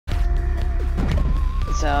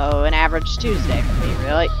So, an average Tuesday for me,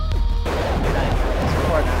 really.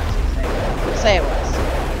 Or not Tuesday. We'll say it was.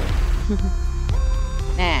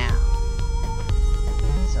 Now.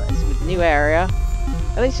 So, it's a new area.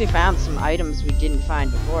 At least we found some items we didn't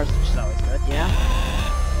find before, which is always good, you know?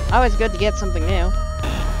 Always good to get something new.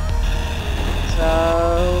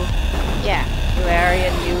 So, yeah. New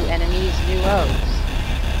area, new enemies, new roads.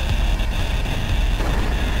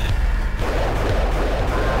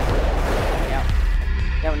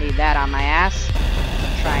 Don't need that on my ass.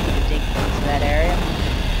 I'm trying to dig into that area.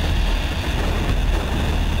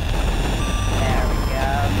 There we go.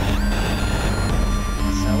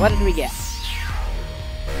 So what did we get?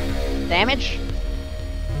 Damage?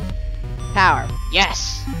 Power.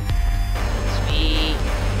 Yes! Sweet.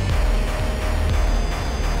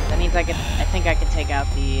 That means I think I could take out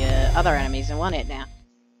the other enemies in one hit now.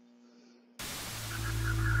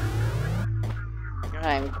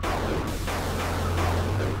 Alright.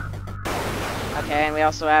 Okay, and we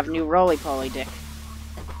also have new roly-poly dick.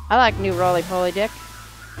 I like new roly-poly dick.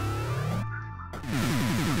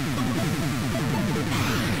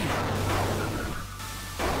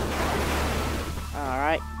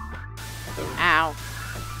 Alright. Ow.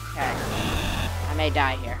 Okay. I may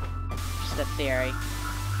die here. Just a theory.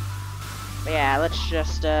 But yeah, let's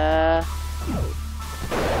just,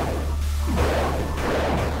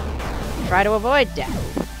 try to avoid death.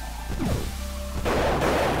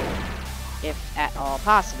 If at all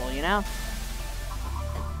possible, you know?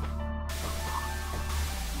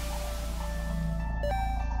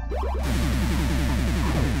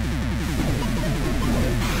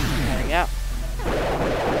 There we go.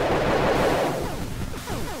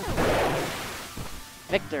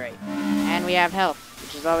 Victory. And we have health,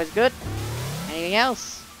 which is always good. Anything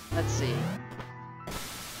else? Let's see.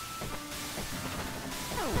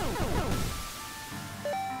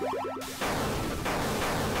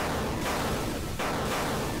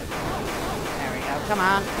 There we go. Come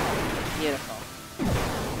on. Beautiful.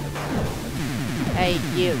 Hey,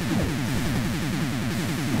 you.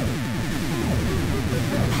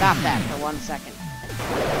 Stop that for 1 second.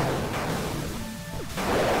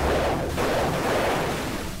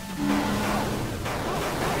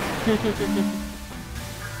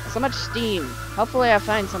 So much steam. Hopefully I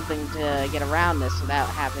find something to get around this without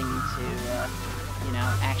having to, you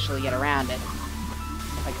know, actually get around it.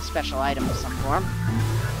 Like a special item of some form.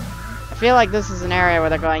 I feel like this is an area where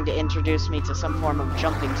they're going to introduce me to some form of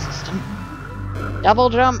jumping system. Double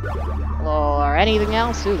jump? Or anything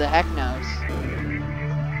else? Who the heck knows?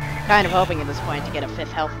 Kind of hoping at this point to get a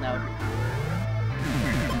 5th health node.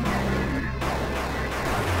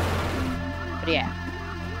 But yeah.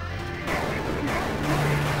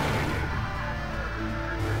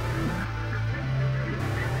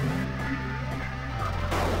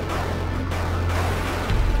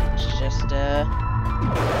 It's just,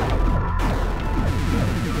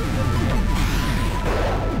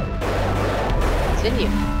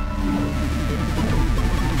 continue.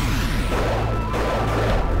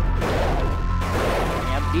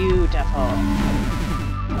 Yeah, beautiful.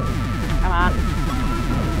 Come on.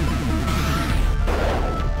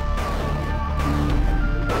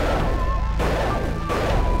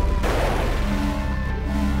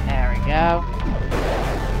 There we go.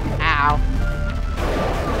 Ow.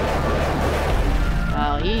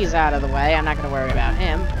 Well, he's out of the way. I'm not going to worry about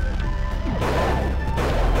him.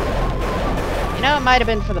 You know, it might have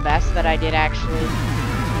been for the best that I did actually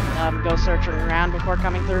go searching around before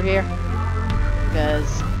coming through here.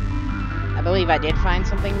 Because I believe I did find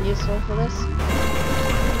something useful for this.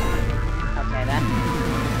 Okay, then.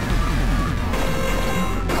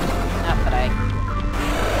 Not that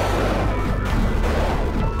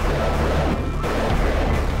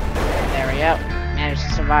There we go. Managed to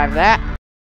survive that.